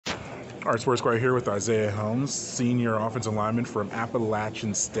All right, Sports Inquirer here with Isaiah Helms, senior offensive lineman from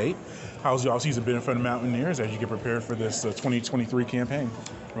Appalachian State. How's your offseason been for the Mountaineers as you get prepared for this 2023 campaign?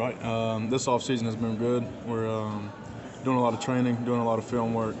 Right. This offseason has been good. We're doing a lot of training, doing a lot of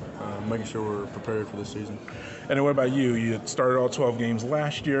film work, making sure we're prepared for this season. And then what about you? You started all 12 games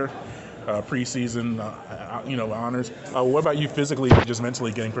last year, preseason, honors. What about you physically, just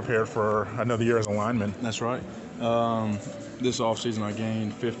mentally getting prepared for another year as a lineman? That's right. This offseason I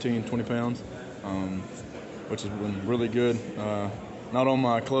gained 15, 20 pounds, which has been really good. Not on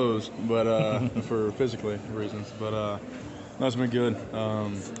my clothes, but for physically reasons. But no, it's been good.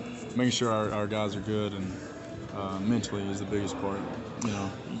 Making sure our guys are good and mentally is the biggest part.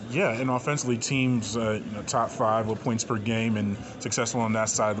 Yeah, and offensively, teams top 5 with points per game and successful on that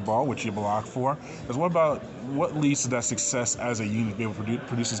side of the ball, which you block for. Because what leads to that success as a unit to be able to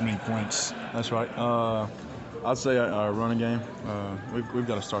produce as many points? That's right. I'd say our running game. We've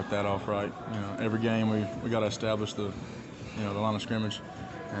got to start that off right. Every game we got to establish the line of scrimmage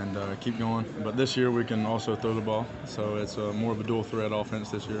and keep going. But this year we can also throw the ball, so it's more of a dual threat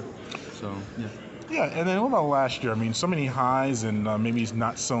offense this year. So yeah. Yeah, and then what about last year? I mean, so many highs and maybe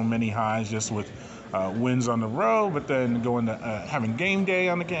not so many highs just with wins on the road, but then going to having game day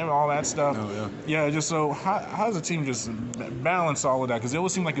on the game, all that stuff. Oh, yeah. Yeah, just so how does the team just balance all of that? Because it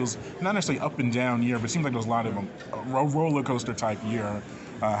always seemed like it was not necessarily up and down year, but it seemed like there was a lot of a roller coaster type year.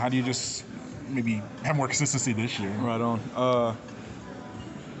 How do you just maybe have more consistency this year? Right on.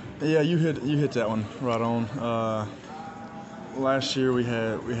 Yeah, you hit that one right on. Last year we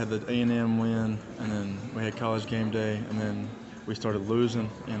had the A&M win, and then we had college game day, and then we started losing.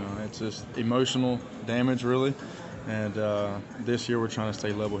 It's just emotional damage, really. And this year we're trying to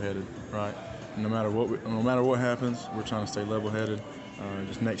stay level-headed, right? No matter what happens, we're trying to stay level-headed.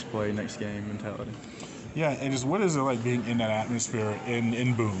 Just next play, next game mentality. Yeah, and just what is it like being in that atmosphere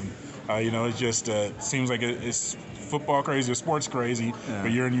in Boone? It just seems like it's football crazy or sports crazy, yeah.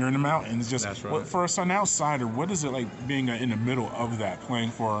 But you're in the mountains. Just That's right. For an outsider, what is it like being in the middle of that,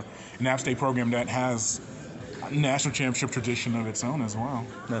 playing for an App State program that has a national championship tradition of its own as well?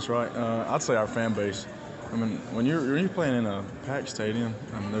 That's right. I'd say our fan base. I mean, when you're playing in a packed stadium,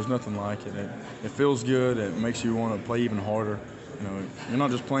 there's nothing like it. It feels good. It makes you want to play even harder. You're not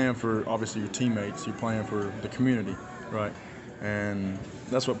just playing for obviously your teammates. You're playing for the community, right? And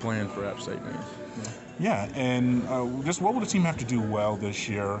that's what playing for App State means. Yeah, and just what will the team have to do well this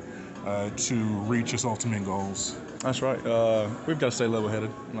year to reach its ultimate goals? That's right. We've got to stay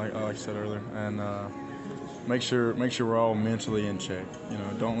level-headed, like I said earlier, and make sure we're all mentally in check.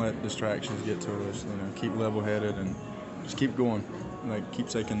 Don't let distractions get to us. Keep level-headed and just keep going. Keep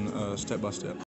taking step by step.